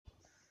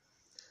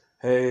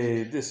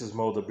Hey, this is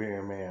Mo the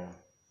Beer Man,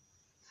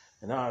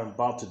 and I'm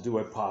about to do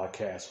a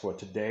podcast for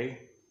today.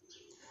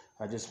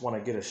 I just want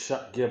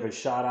to give a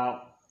shout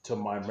out to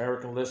my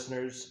American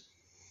listeners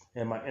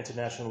and my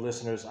international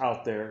listeners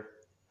out there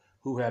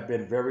who have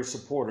been very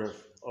supportive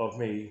of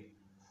me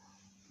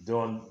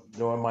during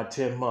my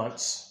 10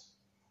 months,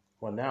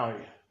 well now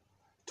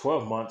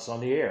 12 months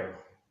on the air.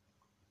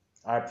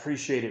 I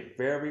appreciate it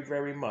very,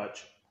 very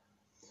much.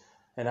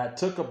 And I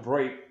took a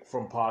break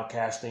from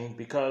podcasting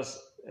because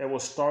it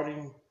was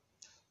starting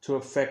to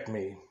affect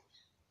me.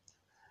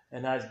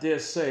 And I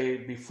did say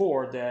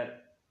before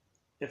that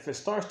if it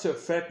starts to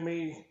affect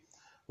me,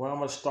 when I'm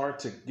going to start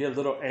to get a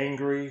little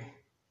angry,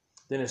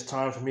 then it's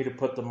time for me to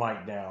put the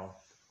mic down.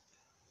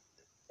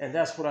 And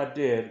that's what I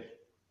did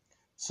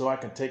so I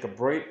can take a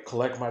break,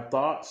 collect my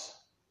thoughts,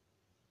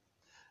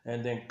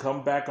 and then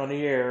come back on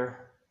the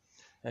air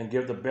and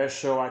give the best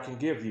show I can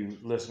give you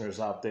listeners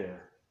out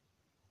there.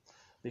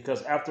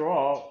 Because after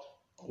all,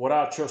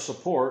 without your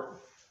support,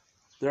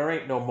 there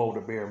ain't no Mo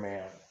the Beer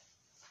Man.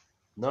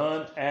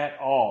 None at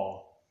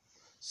all.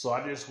 So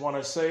I just want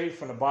to say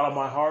from the bottom of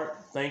my heart,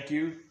 thank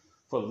you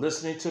for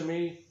listening to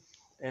me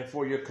and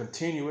for your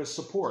continuous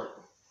support.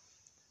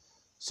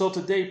 So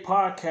today's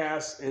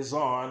podcast is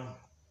on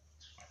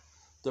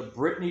the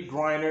Brittany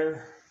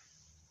Griner,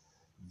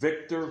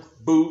 Viktor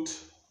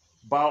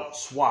Bout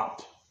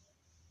swap.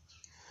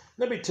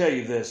 Let me tell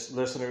you this,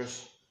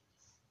 listeners.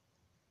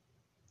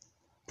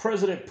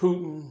 President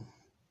Putin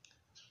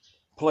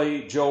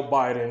played Joe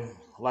Biden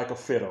like a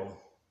fiddle.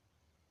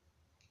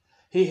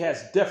 He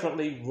has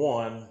definitely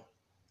won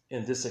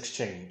in this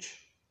exchange.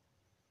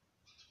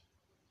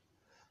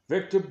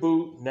 Viktor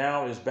Bout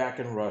now is back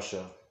in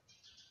Russia.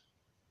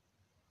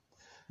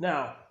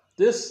 Now,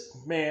 this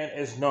man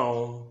is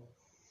known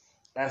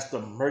as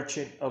the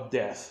Merchant of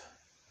Death.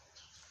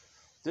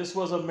 This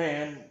was a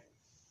man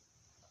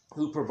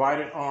who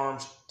provided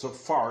arms to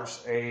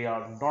FARC,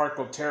 a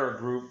narco-terror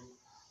group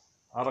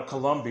out of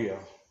Colombia.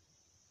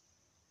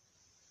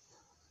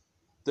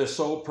 Their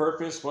sole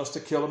purpose was to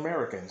kill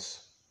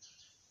Americans.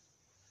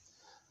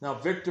 Now,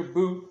 Viktor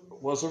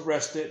Bout was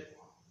arrested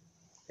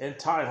in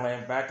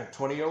Thailand back in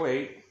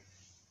 2008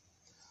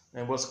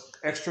 and was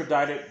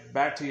extradited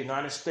back to the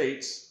United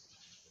States,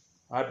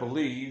 I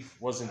believe,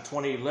 was in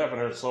 2011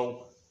 or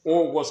so,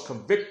 or was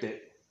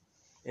convicted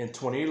in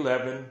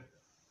 2011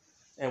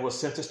 and was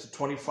sentenced to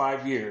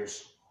 25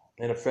 years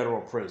in a federal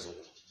prison.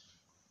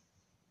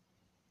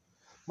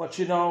 But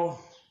you know,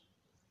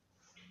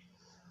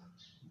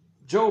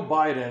 Joe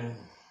Biden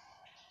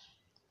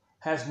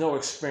has no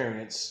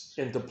experience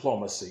in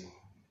diplomacy.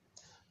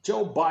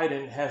 Joe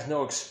Biden has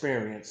no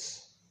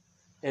experience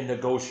in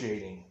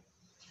negotiating.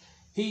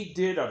 He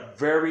did a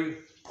very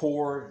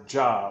poor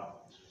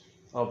job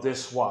of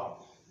this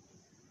swap.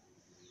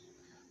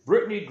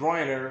 Brittany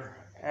Griner,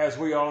 as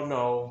we all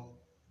know,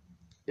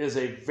 is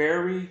a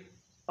very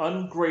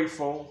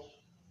ungrateful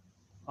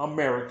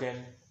American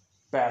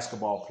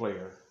basketball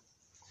player.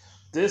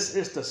 This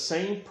is the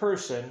same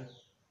person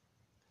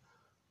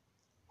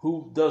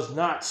who does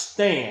not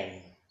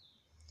stand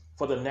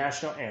for the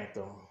national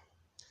anthem.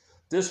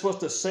 This was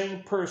the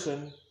same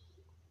person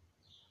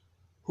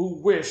who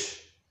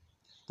wished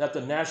that the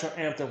national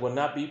anthem would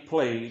not be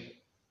played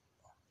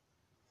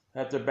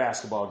at the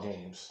basketball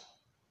games.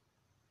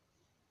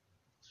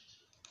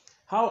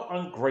 How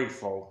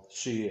ungrateful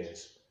she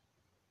is.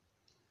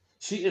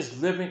 She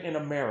is living in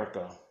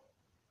America,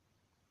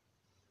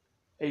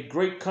 a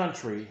great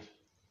country.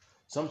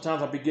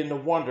 Sometimes I begin to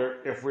wonder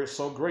if we're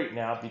so great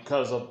now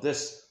because of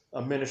this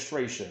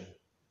administration.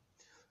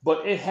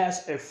 But it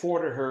has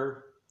afforded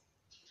her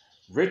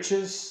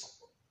riches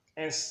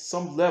and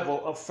some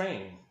level of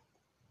fame.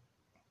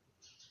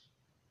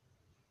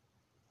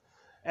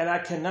 And I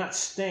cannot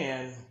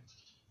stand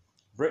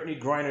Brittany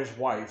Griner's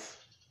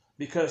wife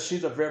because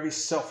she's a very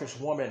selfish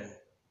woman.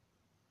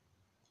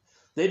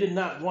 They did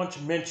not want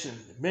to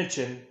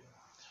mention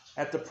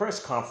at the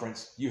press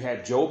conference, you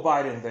had Joe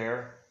Biden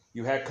there,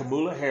 you had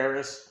Kamala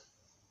Harris,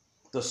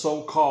 the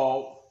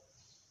so-called,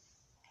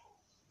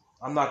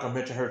 I'm not going to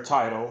mention her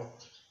title,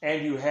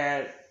 and you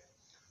had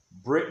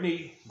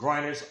Brittany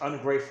Griner's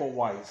ungrateful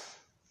wife,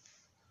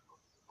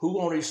 who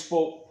only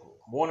spoke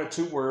one or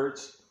two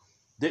words,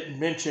 didn't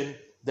mention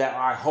that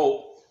I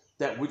hope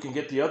that we can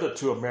get the other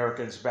two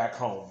Americans back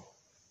home.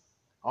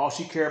 All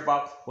she cared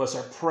about was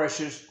her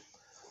precious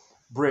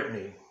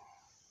Brittany.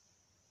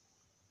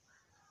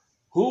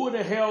 Who in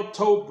the hell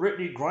told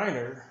Brittany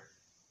Griner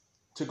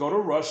to go to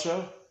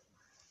Russia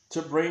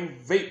to bring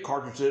vape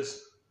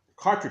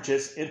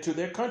cartridges into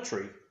their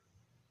country?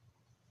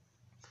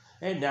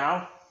 And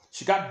now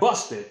she got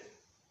busted.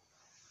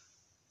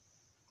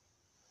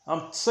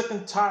 I'm sick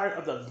and tired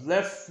of the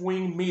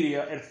left-wing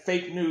media and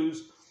fake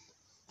news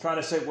trying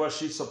to say, well,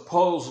 she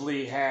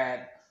supposedly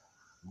had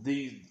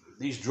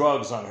these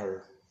drugs on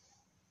her.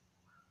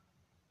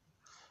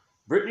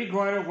 Brittany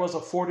Griner was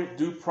afforded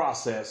due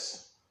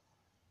process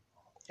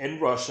in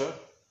Russia.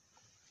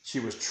 She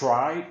was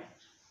tried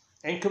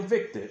and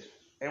convicted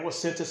and was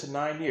sentenced to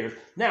 9 years.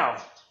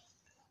 Now,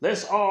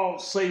 let's all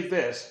say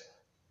this.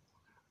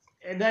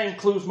 and that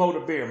includes Mo the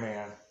Bear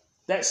Man.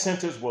 That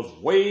sentence was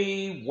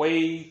way,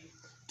 way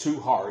too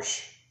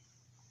harsh.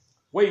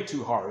 Way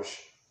too harsh.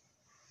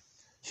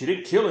 She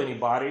didn't kill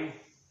anybody,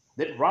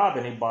 didn't rob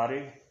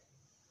anybody.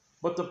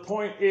 But the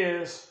point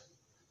is,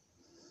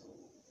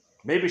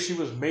 maybe she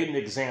was made an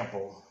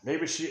example.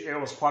 Maybe it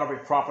was part of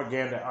a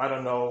propaganda, I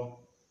don't know,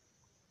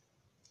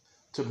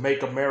 to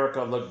make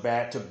America look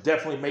bad, to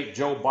definitely make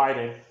Joe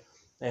Biden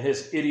and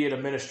his idiot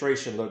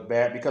administration look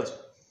bad, because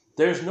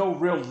there's no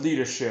real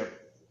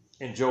leadership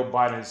in Joe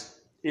Biden's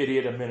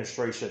idiot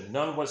administration,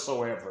 none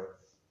whatsoever.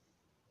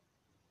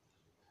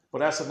 But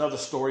that's another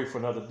story for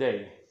another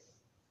day.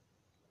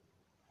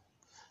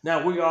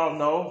 Now, we all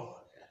know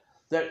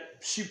that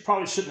she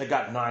probably shouldn't have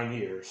got 9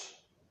 years.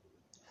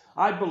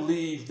 I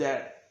believe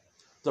that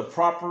the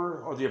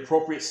proper or the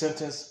appropriate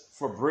sentence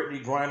for Brittany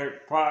Griner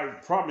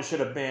probably should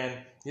have been,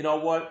 you know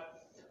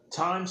what,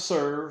 time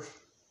served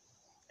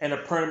and a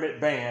permanent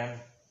ban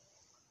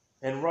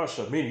in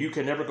Russia, meaning you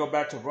can never go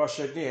back to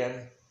Russia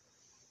again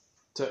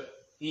to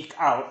eke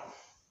out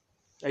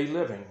a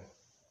living.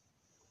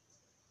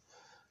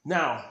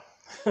 Now,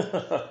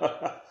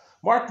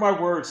 mark my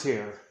words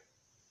here.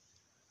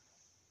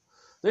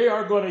 They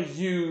are going to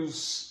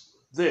use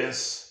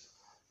this,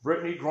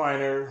 Brittany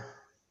Griner,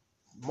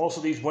 most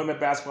of these women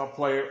basketball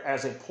players,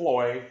 as a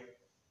ploy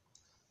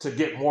to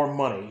get more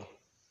money.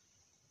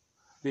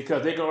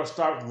 Because they're going to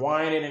start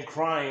whining and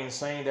crying,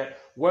 saying that,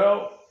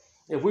 well,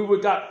 if we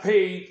would got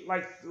paid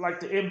like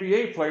the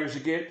NBA players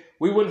get,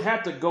 we wouldn't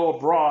have to go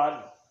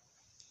abroad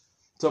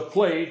to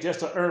play just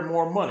to earn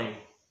more money.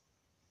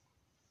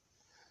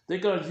 They're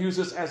going to use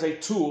this as a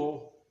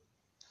tool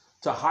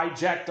to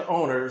hijack the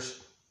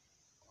owners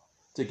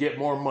to get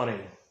more money.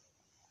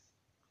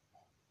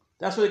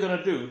 That's what they're going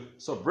to do.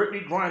 So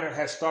Brittany Griner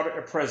has started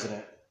a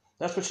precedent.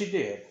 That's what she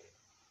did.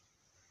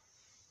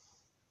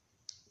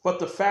 But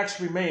the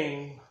facts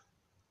remain,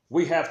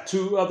 we have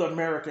 2 other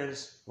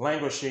Americans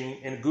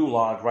languishing in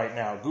Gulag right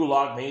now.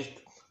 Gulag means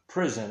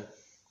prison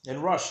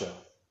in Russia.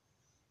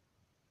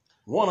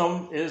 One of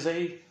them is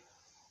a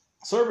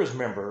service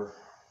member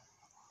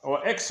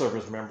or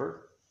ex-service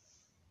member.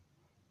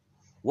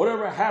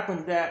 Whatever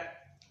happened that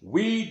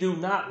we do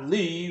not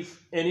leave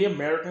any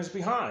Americans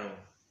behind.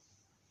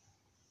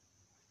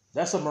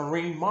 That's a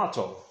Marine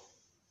motto.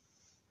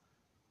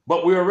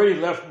 But we already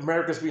left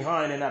Americans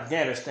behind in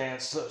Afghanistan.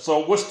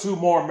 So what's 2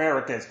 more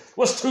Americans?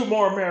 What's 2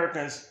 more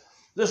Americans?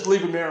 Just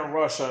leave them there in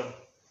Russia.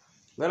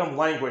 Let them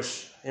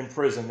languish in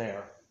prison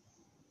there.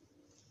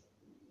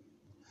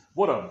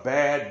 What a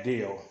bad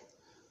deal.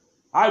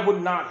 I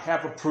would not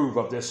have approved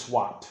of this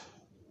swap.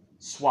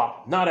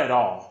 Not at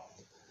all.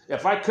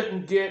 If I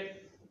couldn't get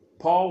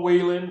Paul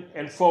Whelan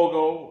and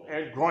Fogel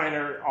and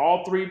Griner,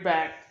 all 3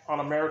 back on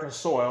American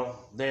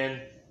soil,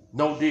 then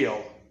no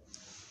deal.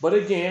 But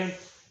again,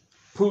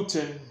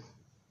 Putin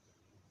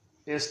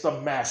is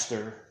the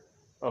master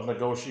of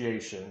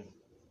negotiation,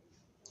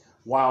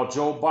 while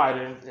Joe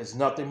Biden is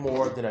nothing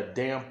more than a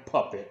damn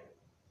puppet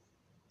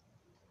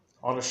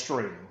on a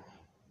string.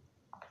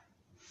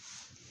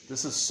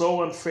 This is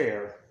so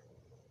unfair.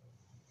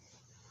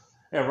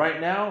 And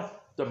right now,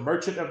 the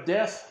merchant of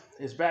death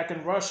is back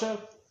in Russia,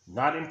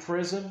 not in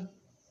prison.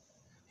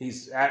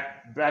 He's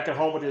back at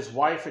home with his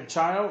wife and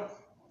child,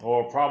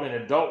 or probably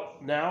an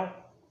adult now.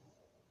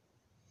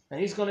 And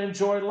he's going to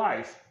enjoy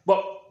life.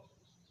 But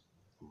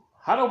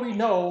how do we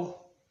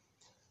know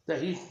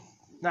that he's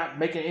not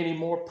making any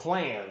more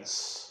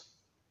plans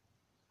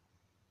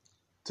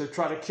to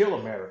try to kill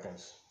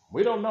Americans?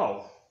 We don't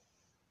know.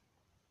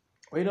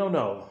 We don't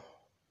know.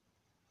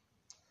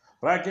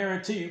 But I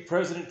guarantee you,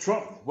 President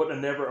Trump would have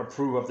never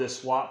approved of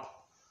this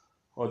swap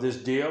or this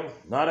deal.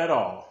 Not at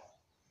all.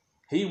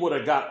 He would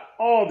have got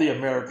all the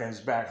Americans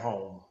back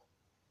home.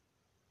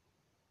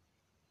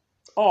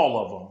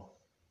 All of them.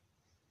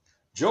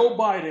 Joe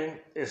Biden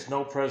is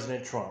no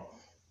President Trump.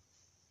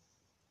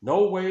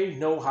 No way,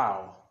 no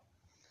how.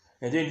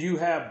 And then you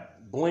have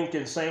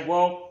Blinken saying,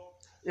 well,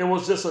 it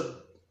was just a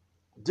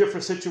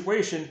different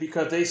situation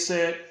because they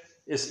said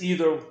it's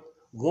either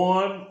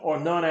one or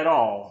none at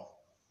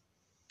all.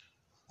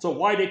 So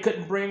why they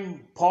couldn't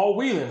bring Paul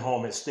Whelan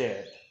home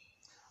instead?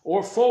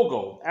 Or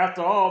Fogel?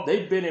 After all,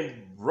 they've been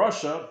in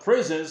Russia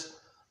prisons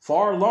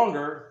far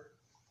longer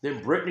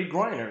than Brittany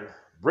Griner.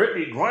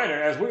 Brittany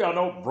Griner, as we all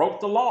know, broke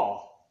the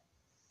law.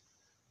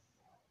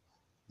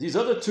 These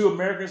other 2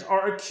 Americans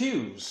are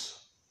accused.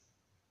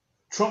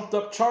 Trumped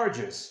up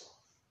charges.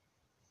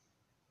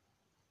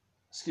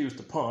 Excuse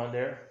the pun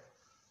there.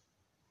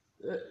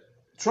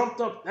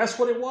 Trumped up, that's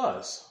what it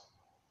was.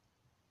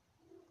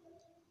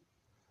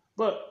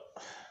 But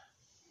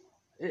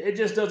it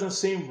just doesn't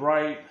seem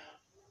right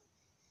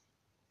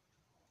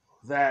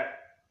that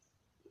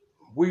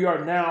we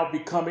are now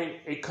becoming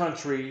a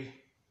country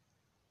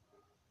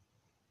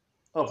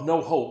of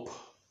no hope.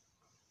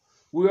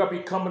 We are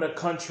becoming a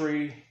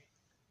country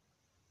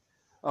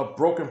of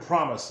broken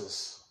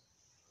promises.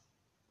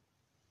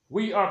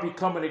 We are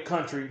becoming a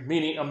country,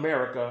 meaning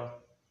America,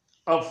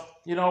 of,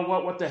 you know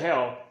what the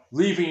hell,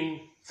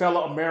 leaving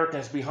fellow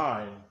Americans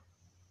behind.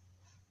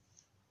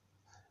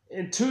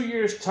 In 2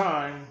 years'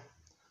 time,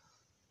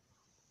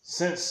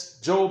 since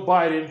Joe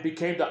Biden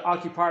became the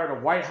occupier of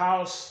the White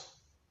House,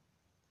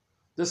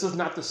 this is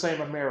not the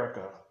same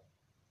America.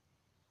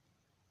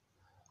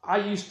 I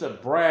used to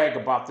brag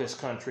about this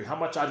country, how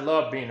much I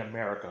love being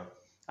America.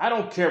 I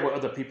don't care what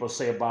other people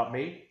say about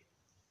me.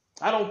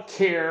 I don't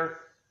care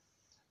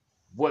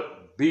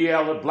what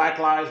BL or Black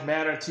Lives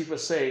Matter and Antifa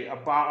say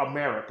about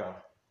America.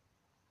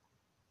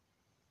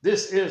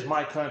 This is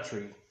my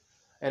country,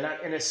 and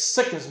it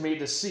sickens me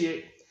to see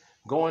it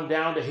going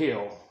down the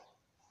hill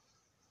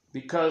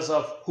because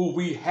of who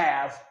we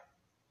have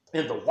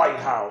in the White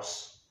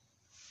House.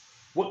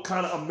 What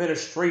kind of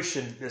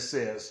administration this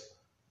is,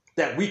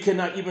 that we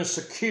cannot even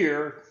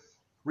secure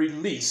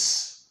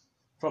release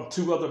from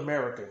 2 other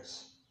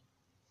Americans.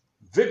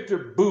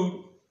 Viktor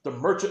Bout, the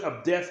Merchant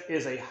of Death,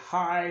 is a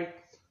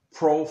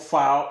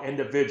high-profile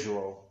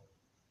individual.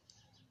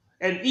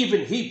 And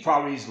even he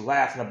probably is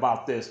laughing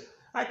about this.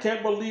 I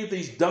can't believe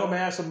these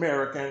dumbass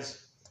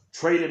Americans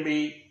traded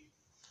me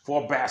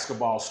for a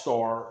basketball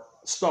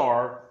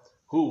star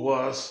who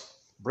was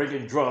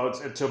bringing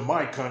drugs into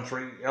my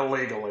country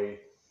illegally.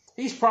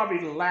 He's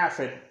probably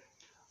laughing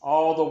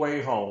all the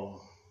way home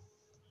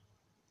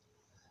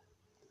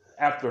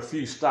after a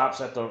few stops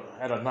at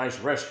a nice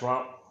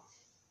restaurant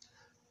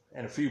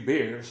and a few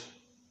beers.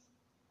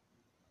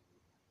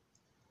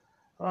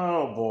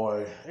 Oh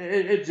boy,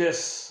 it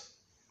just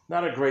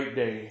not a great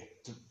day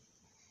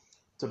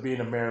to be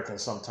an American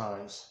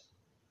sometimes.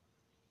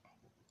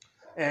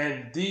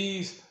 And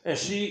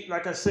she,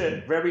 like I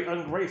said, very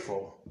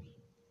ungrateful.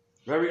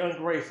 Very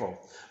ungrateful.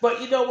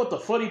 But you know what the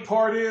funny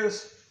part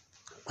is?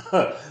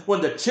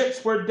 When the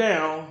chips were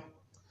down,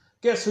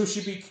 guess who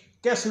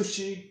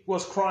she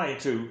was crying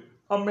to?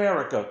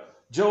 America.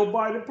 Joe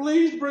Biden,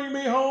 please bring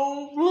me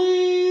home,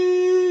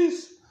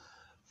 please.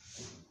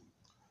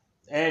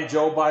 And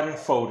Joe Biden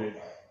folded.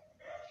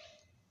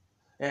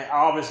 And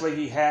obviously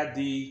he had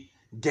the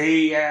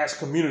gay-ass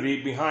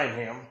community behind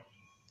him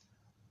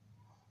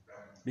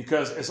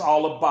because it's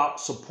all about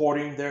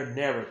supporting their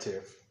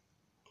narrative.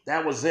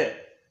 That was it.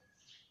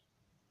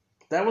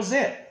 That was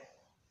it.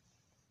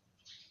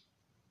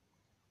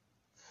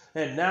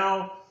 And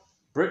now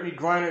Brittany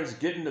Griner is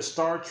getting the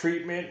star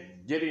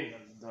treatment, getting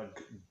the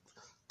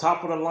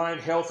top-of-the-line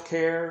health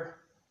care,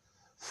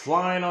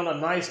 flying on a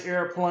nice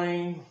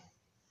airplane,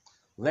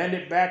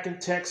 landed back in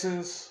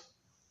Texas,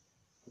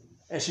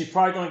 and she's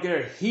probably going to get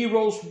a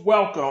hero's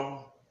welcome.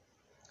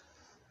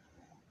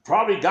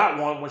 Probably got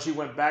one when she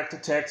went back to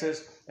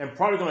Texas, and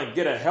probably going to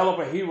get a hell of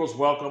a hero's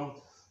welcome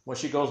when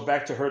she goes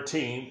back to her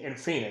team in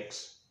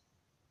Phoenix.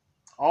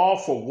 All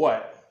for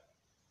what?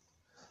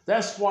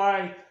 That's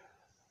why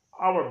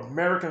our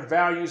American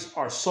values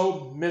are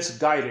so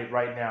misguided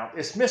right now.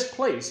 It's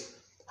misplaced.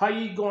 How are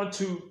you going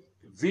to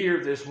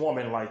veer this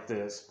woman like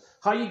this?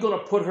 How are you going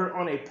to put her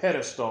on a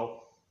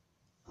pedestal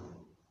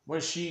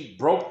when she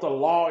broke the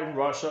law in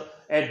Russia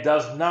and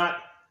does not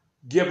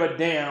give a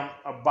damn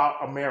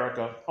about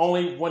America,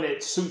 only when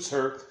it suits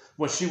her,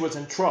 when she was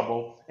in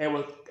trouble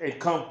and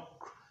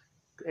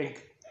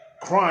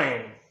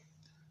crying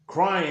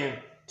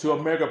to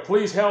America,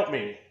 please help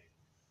me.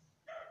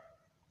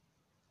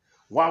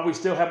 While we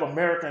still have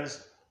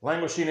Americans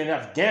languishing in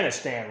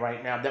Afghanistan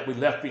right now that we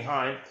left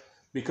behind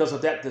because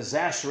of that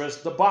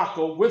disastrous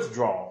debacle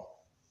withdrawal.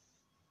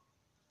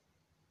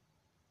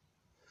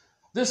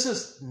 This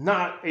is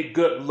not a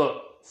good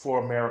look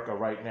for America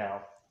right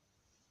now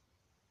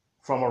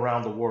from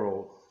around the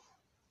world,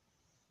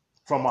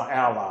 from our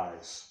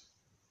allies.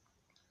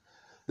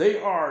 They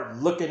are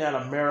looking at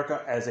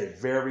America as a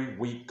very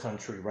weak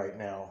country right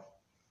now.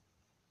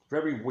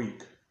 Very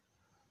weak.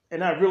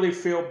 And I really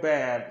feel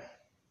bad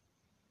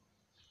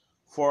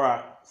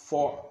for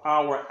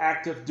our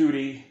active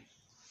duty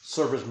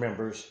service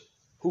members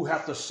who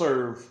have to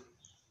serve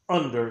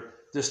under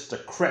this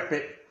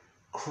decrepit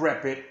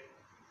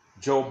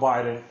Joe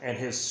Biden and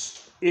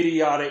his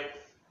idiotic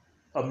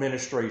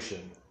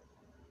administration.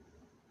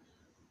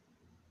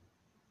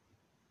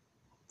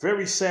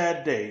 Very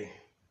sad day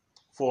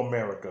for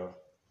America.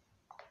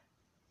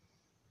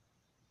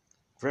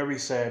 Very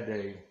sad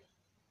day.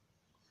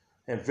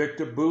 And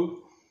Viktor Bout,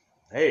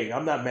 hey,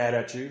 I'm not mad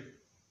at you.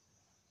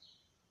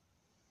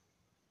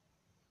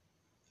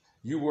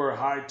 You were a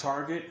high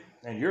target,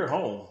 and you're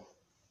home.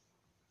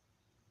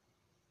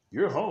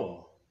 You're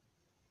home.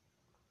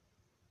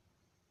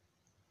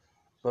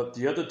 But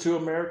the other 2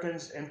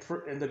 Americans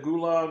in the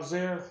gulags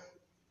there,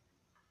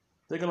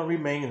 they're going to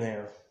remain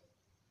there.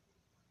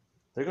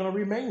 They're going to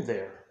remain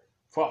there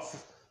for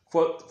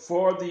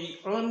the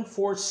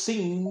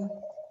unforeseen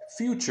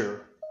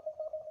future.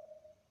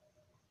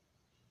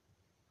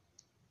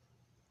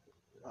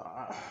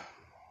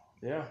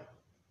 Yeah.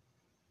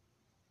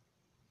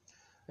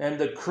 And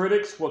the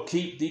critics will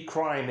keep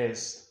decrying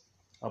this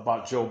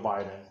about Joe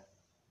Biden.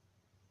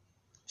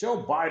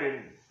 Joe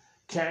Biden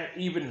can't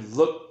even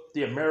look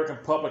the American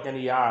public in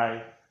the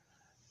eye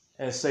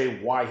and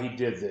say why he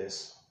did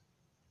this.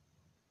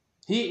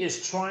 He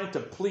is trying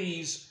to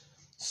please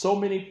so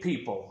many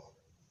people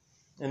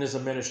in his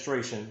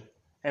administration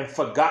and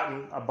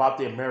forgotten about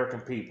the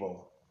American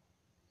people.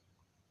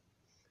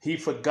 He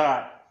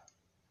forgot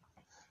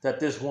that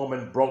this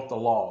woman broke the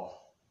law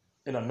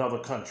in another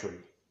country.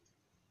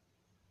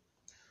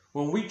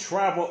 When we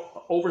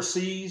travel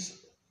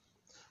overseas,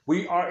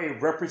 we are a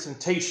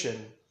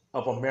representation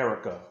of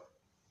America.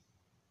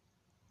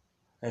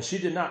 And she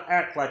did not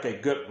act like a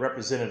good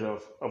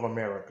representative of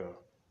America.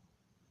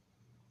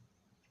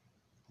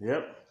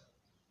 Yep.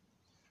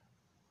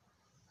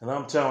 And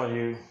I'm telling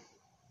you,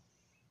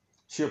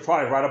 she'll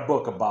probably write a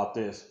book about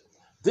this.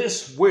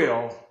 This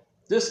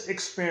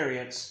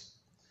experience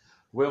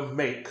will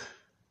make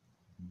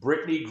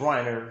Brittany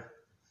Griner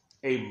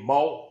a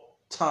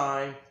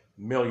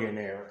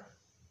multi-millionaire.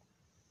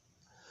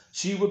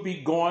 She would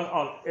be going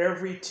on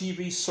every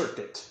TV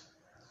circuit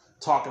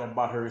talking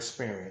about her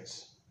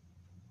experience.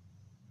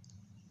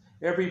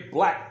 Every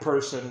black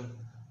person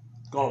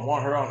gonna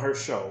want her on her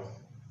show.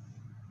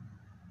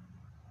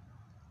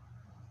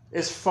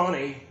 It's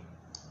funny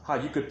how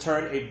you could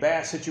turn a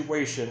bad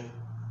situation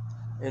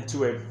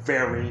into a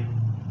very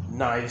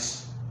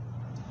nice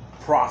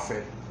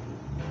profit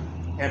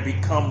and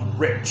become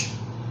rich.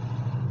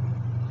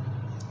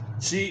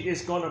 She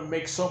is going to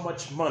make so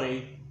much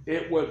money,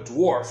 it will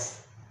dwarf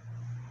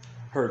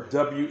her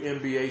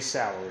WNBA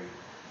salary.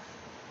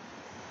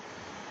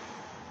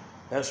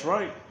 That's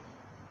right.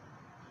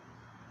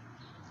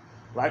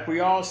 Like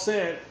we all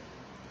said,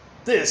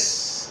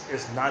 this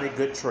is not a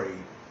good trade.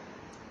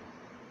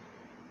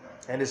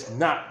 And it's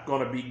not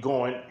going to be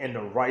going in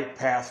the right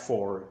path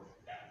forward.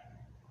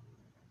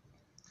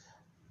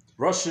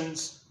 Russian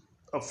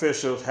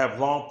officials have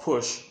long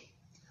pushed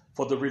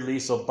for the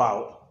release of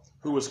Bout,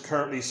 who is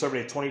currently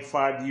serving a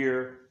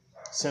 25-year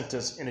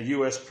sentence in a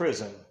U.S.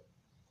 prison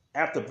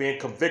after being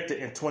convicted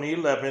in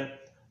 2011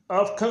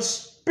 of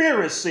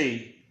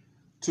conspiracy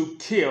to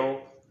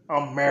kill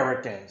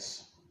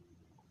Americans.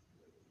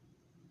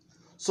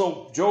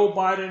 So, Joe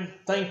Biden,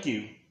 thank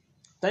you.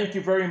 Thank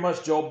you very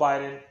much, Joe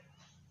Biden,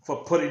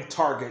 for putting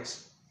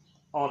targets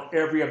on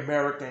every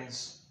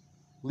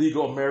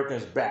legal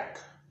American's back,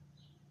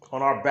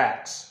 on our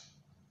backs.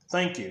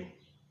 Thank you.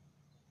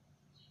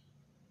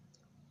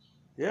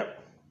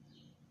 Yep.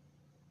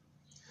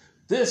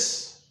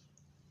 This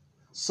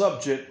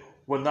subject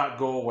will not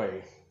go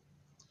away.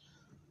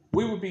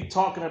 We will be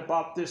talking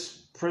about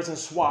this prison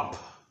swap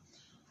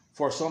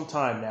for some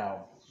time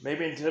now,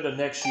 maybe into the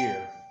next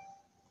year.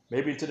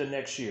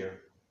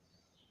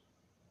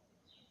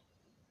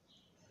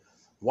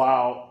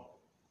 While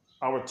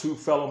our two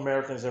fellow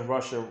Americans in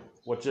Russia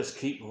will just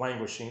keep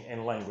languishing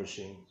and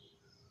languishing.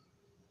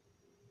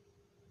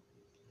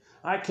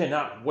 I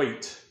cannot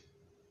wait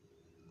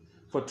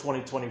for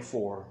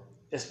 2024.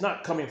 It's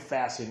not coming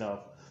fast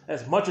enough.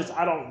 As much as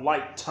I don't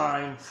like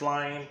time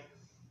flying,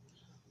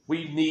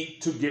 we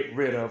need to get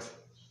rid of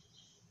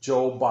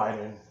Joe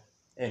Biden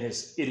and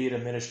his idiot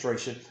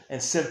administration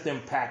and send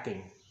them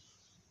packing.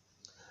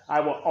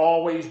 I will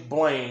always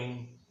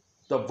blame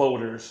the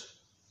voters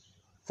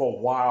for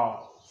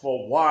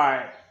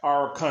why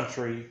our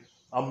country,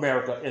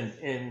 America,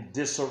 in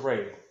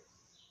disarray.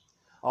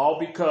 All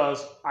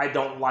because I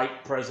don't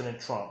like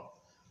President Trump.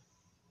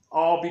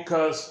 All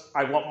because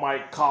I want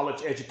my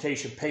college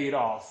education paid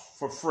off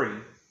for free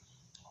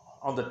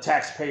on the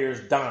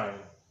taxpayer's dime.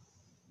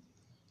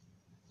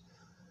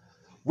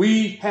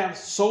 We have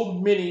so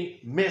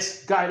many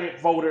misguided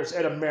voters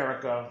in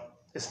America,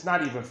 it's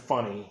not even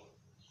funny.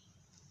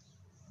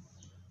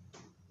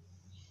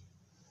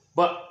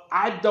 But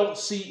I don't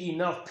see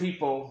enough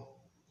people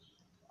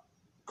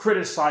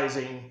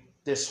criticizing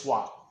this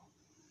swap.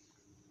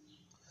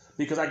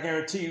 Because I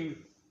guarantee you,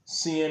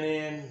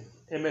 CNN,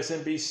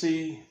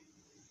 MSNBC,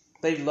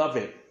 they love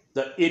it.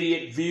 The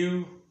Idiot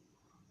View,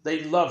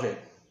 they love it.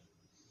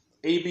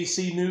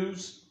 ABC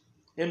News,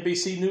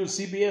 NBC News,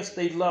 CBS,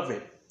 they love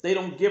it. They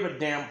don't give a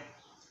damn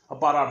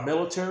about our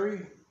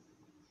military.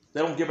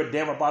 They don't give a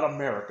damn about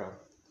America.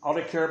 All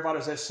they care about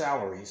is their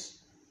salaries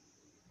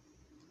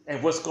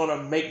and what's going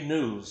to make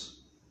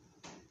news.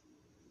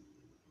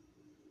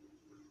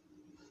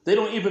 They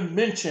don't even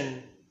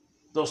mention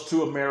those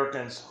two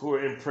Americans who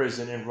are in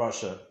prison in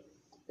Russia.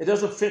 It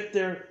doesn't fit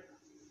their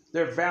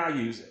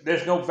values.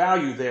 There's no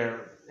value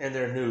there in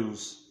their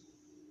news.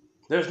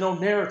 There's no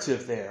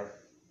narrative there.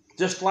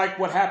 Just like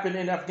what happened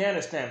in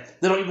Afghanistan.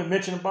 They don't even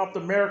mention about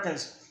the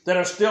Americans that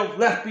are still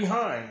left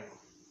behind.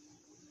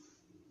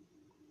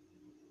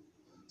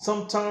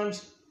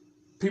 Sometimes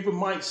people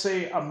might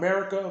say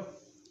America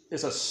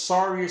is a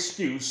sorry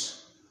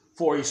excuse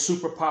for a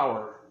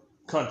superpower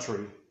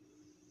country.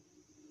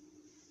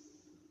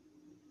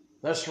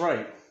 That's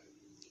right.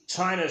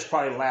 China is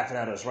probably laughing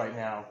at us right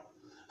now.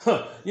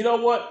 You know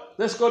what?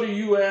 Let's go to the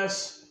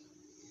U.S.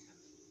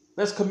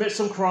 Let's commit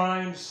some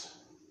crimes.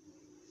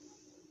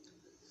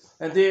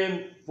 And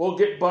then we'll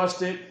get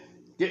busted,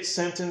 get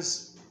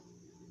sentenced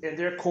in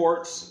their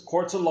courts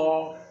of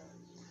law.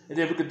 And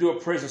then we could do a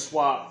prison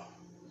swap.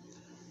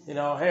 You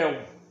know,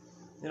 hey,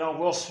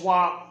 we'll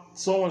swap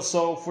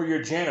so-and-so for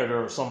your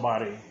janitor or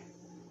somebody.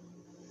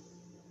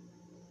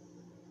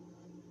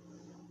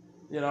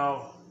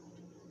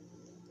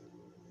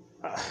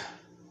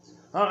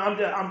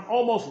 I'm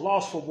almost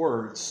lost for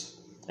words.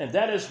 And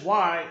that is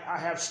why I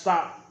have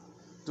stopped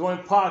doing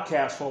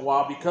podcasts for a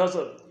while, because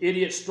of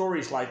idiot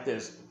stories like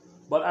this.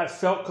 But I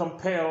felt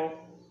compelled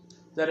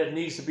that it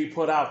needs to be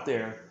put out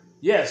there.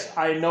 Yes,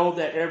 I know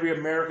that every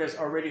American has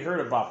already heard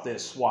about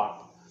this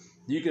swap.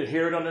 You can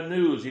hear it on the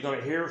news. You're going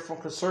to hear it from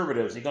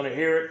conservatives. You're going to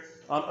hear it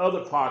on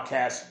other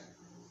podcasters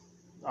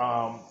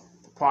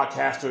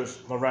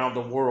around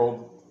the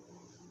world.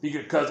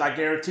 Because I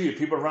guarantee you,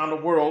 people around the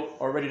world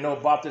already know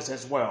about this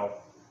as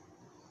well.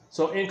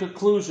 So in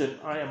conclusion,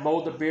 I am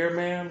Mo the Beer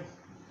Man.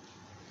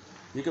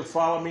 You can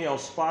follow me on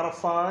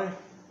Spotify,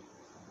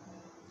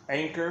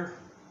 Anchor,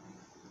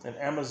 and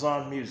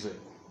Amazon Music.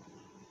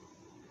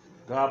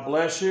 God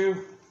bless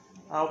you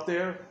out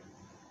there.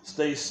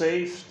 Stay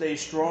safe, stay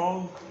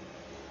strong.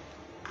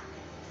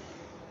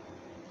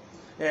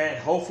 And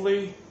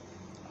hopefully,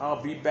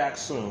 I'll be back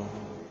soon.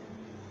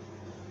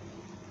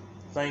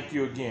 Thank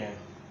you again.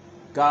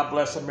 God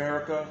bless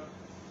America.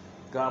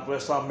 God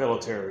bless our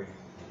military.